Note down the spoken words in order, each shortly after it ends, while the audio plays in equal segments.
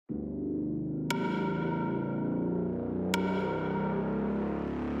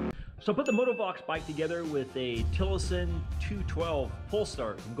So I put the Motovox bike together with a Tillotson 212 pull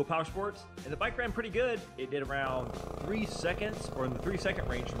start from Go Power Sports, and the bike ran pretty good. It did around 3 seconds, or in the 3-second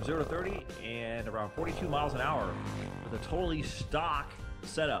range from 0 to 30, and around 42 miles an hour with a totally stock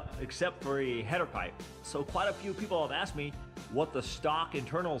setup, except for a header pipe. So quite a few people have asked me what the stock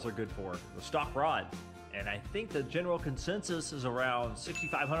internals are good for, the stock rod. And I think the general consensus is around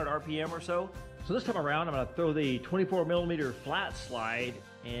 6,500 RPM or so. So this time around, I'm gonna throw the 24mm flat slide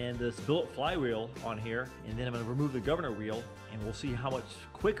and this billet flywheel on here, and then I'm gonna remove the governor wheel, and we'll see how much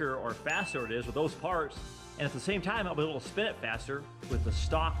quicker or faster it is with those parts. And at the same time, I'll be able to spin it faster with the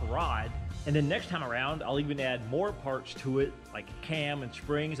stock rod. And then next time around, I'll even add more parts to it, like cam and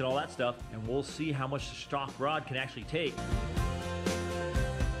springs and all that stuff, and we'll see how much the stock rod can actually take.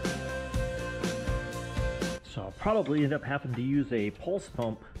 So I'll probably end up having to use a pulse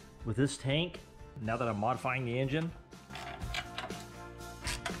pump with this tank now that I'm modifying the engine.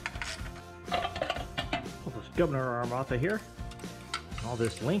 Pull this governor arm off of here. All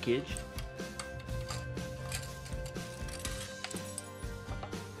this linkage.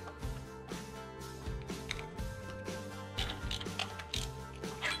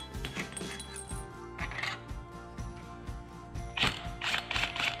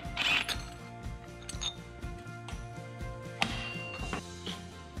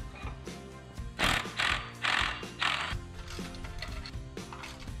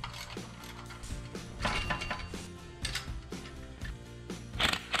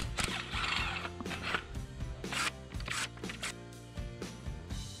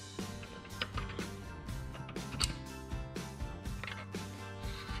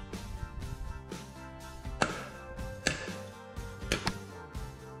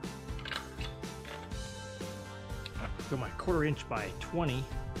 Got my 1/4 inch by 20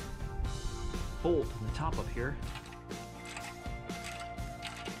 bolt on the top of here.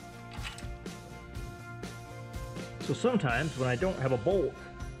 So sometimes when I don't have a bolt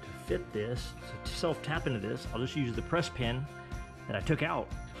to fit this, to self-tap into this, I'll just use the press pin that I took out.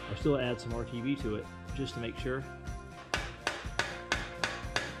 I'll still add some RTV to it just to make sure.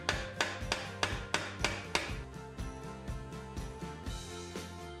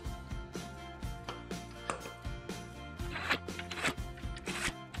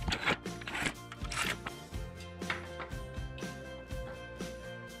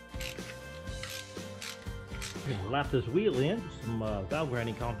 Lap this wheel in, some valve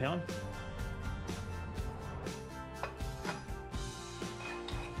grinding compound.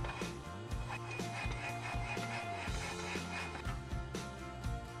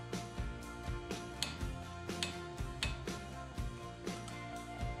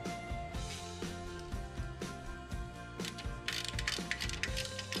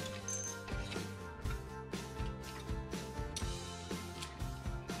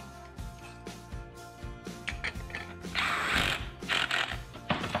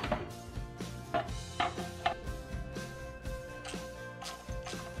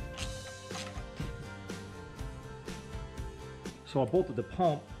 So I bolted the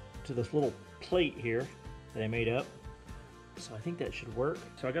pump to this little plate here that I made up. So I think that should work.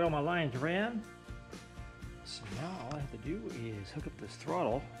 So I got all my lines ran. So now all I have to do is hook up this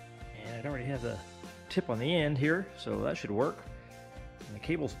throttle, and I already have the tip on the end here, so that should work. And the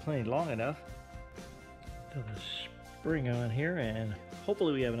cable's plenty long enough. Throw the spring on here, and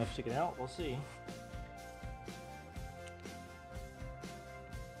hopefully we have enough sticking out. We'll see.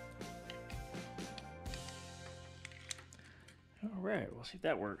 Alright, we'll see if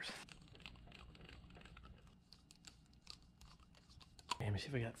that works. Let me see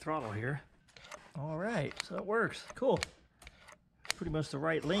if I got throttle here. Alright, so it works. Cool. It's pretty much the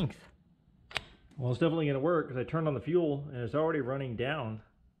right length. Well, it's definitely going to work because I turned on the fuel and it's already running down,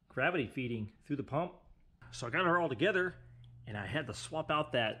 gravity feeding through the pump. So I got her all together, and I had to swap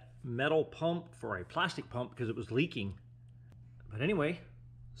out that metal pump for a plastic pump because it was leaking. But anyway,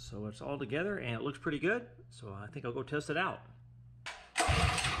 so it's all together and it looks pretty good. So I think I'll go test it out.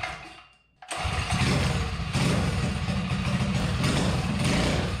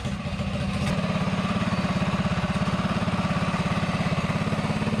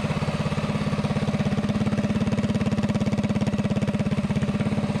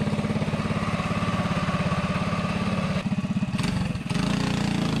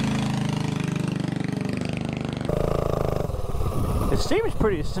 It seems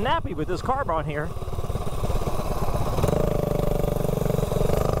pretty snappy with this carb on here.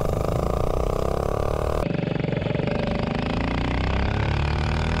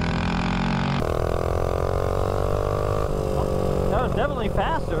 That was definitely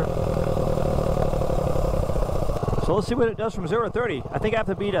faster. So So let's see what it does from 0 to 30. I think I have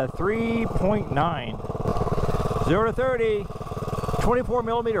to beat a 3.9. 0 to 30, 24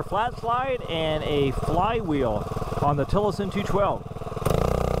 millimeter flat slide and a flywheel on the Tillotson 212.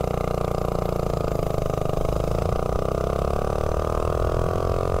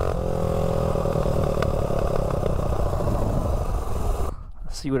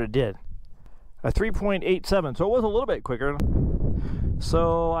 Let's see what it did. A 3.87, so it was a little bit quicker.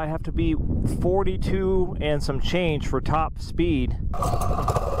 So I have to be 42 and some change for top speed.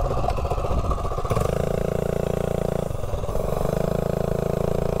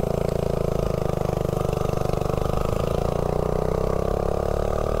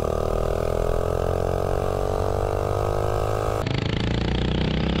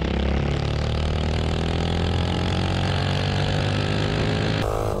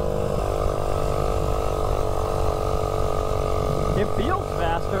 It feels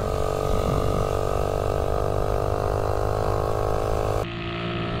faster.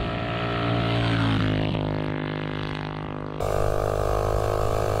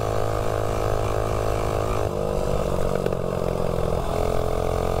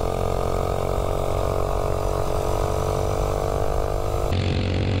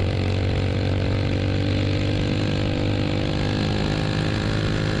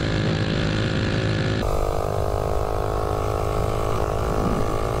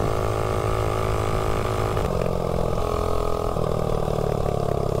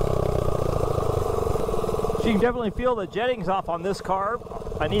 So you can definitely feel the jetting's off on this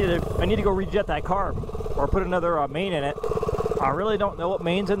carb. I need to go rejet that carb or put another main in it. I really don't know what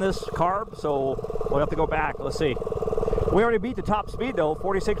main's in this carb, so we'll have to go back. Let's see. We already beat the top speed though,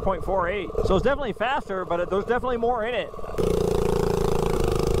 46.48. So it's definitely faster, but there's definitely more in it.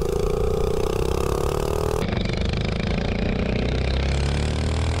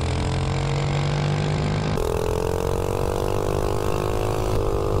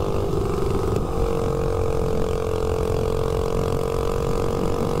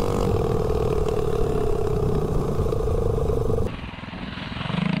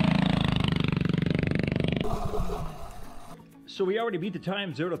 So we already beat the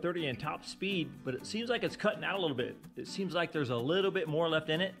time 0 to 30 in top speed, but it seems like it's cutting out a little bit. It seems like there's a little bit more left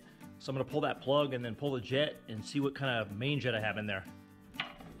in it. So I'm gonna pull that plug and then pull the jet and see what kind of main jet I have in there. All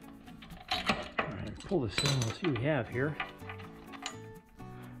right, let's pull this in, we'll see what we have here.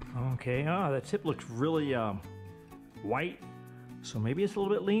 Okay, that tip looks really white. So maybe it's a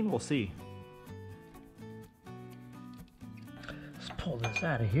little bit lean, we'll see. Let's pull this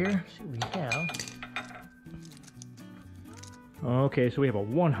out of here, see what we have. Okay, so we have a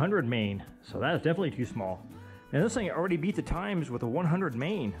 100 main, so that is definitely too small. And this thing already beat the times with a 100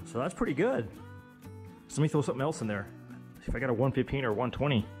 main, so that's pretty good. So let me throw something else in there. See if I got a 115 or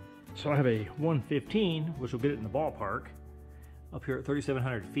 120. So I have a 115, which will get it in the ballpark, up here at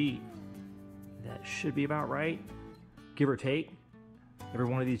 3,700 feet. That should be about right, give or take. Every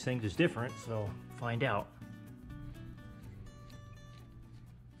one of these things is different, so find out.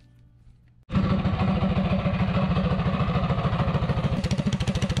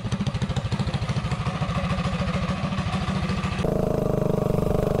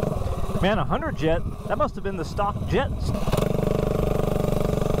 Man, 100 jet, that must have been the stock jets.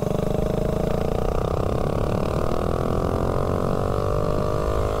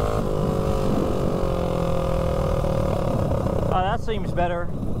 Oh, that seems better.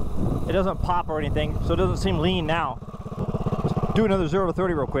 It doesn't pop or anything, so it doesn't seem lean now. Let's do another 0 to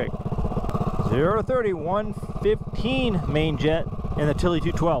 30 real quick. 0 to 30, 115 main jet in the Tilly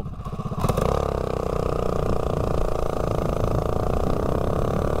 212.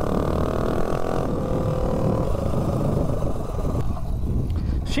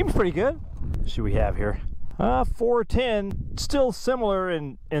 Seems pretty good. What should we have here? 410, still similar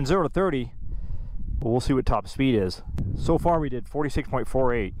in 0 to 30. But we'll see what top speed is. So far we did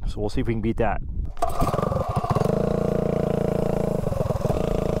 46.48, so we'll see if we can beat that.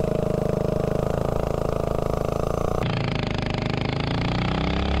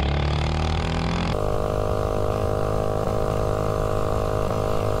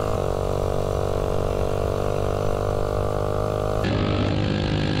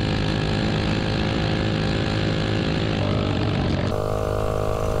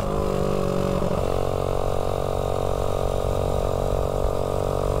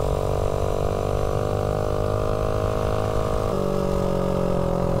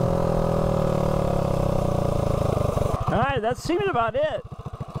 Alright, that seems about it.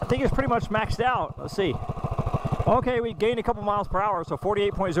 I think it's pretty much maxed out. Let's see. Okay, we gained a couple miles per hour, so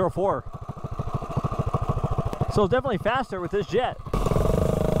 48.04. So it's definitely faster with this jet.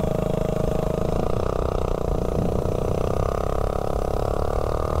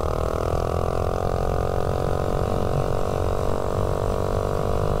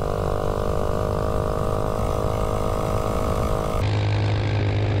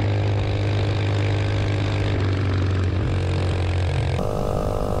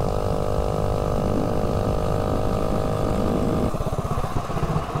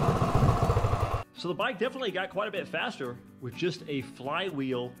 So the bike definitely got quite a bit faster with just a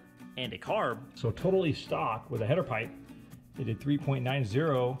flywheel and a carb. So totally stock with a header pipe. It did 3.90,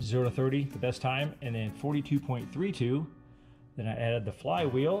 0 to 30, the best time, and then 42.32. Then I added the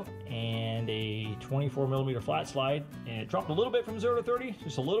flywheel and a 24 millimeter flat slide, and it dropped a little bit from 0 to 30,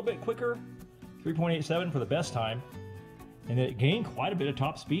 just a little bit quicker, 3.87 for the best time. And it gained quite a bit of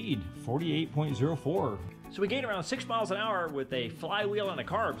top speed, 48.04. So we gained around 6 miles an hour with a flywheel and a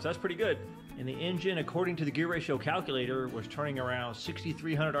carb, so that's pretty good. And the engine, according to the gear ratio calculator, was turning around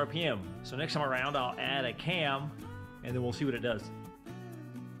 6,300 RPM. So next time around, I'll add a cam, and then we'll see what it does.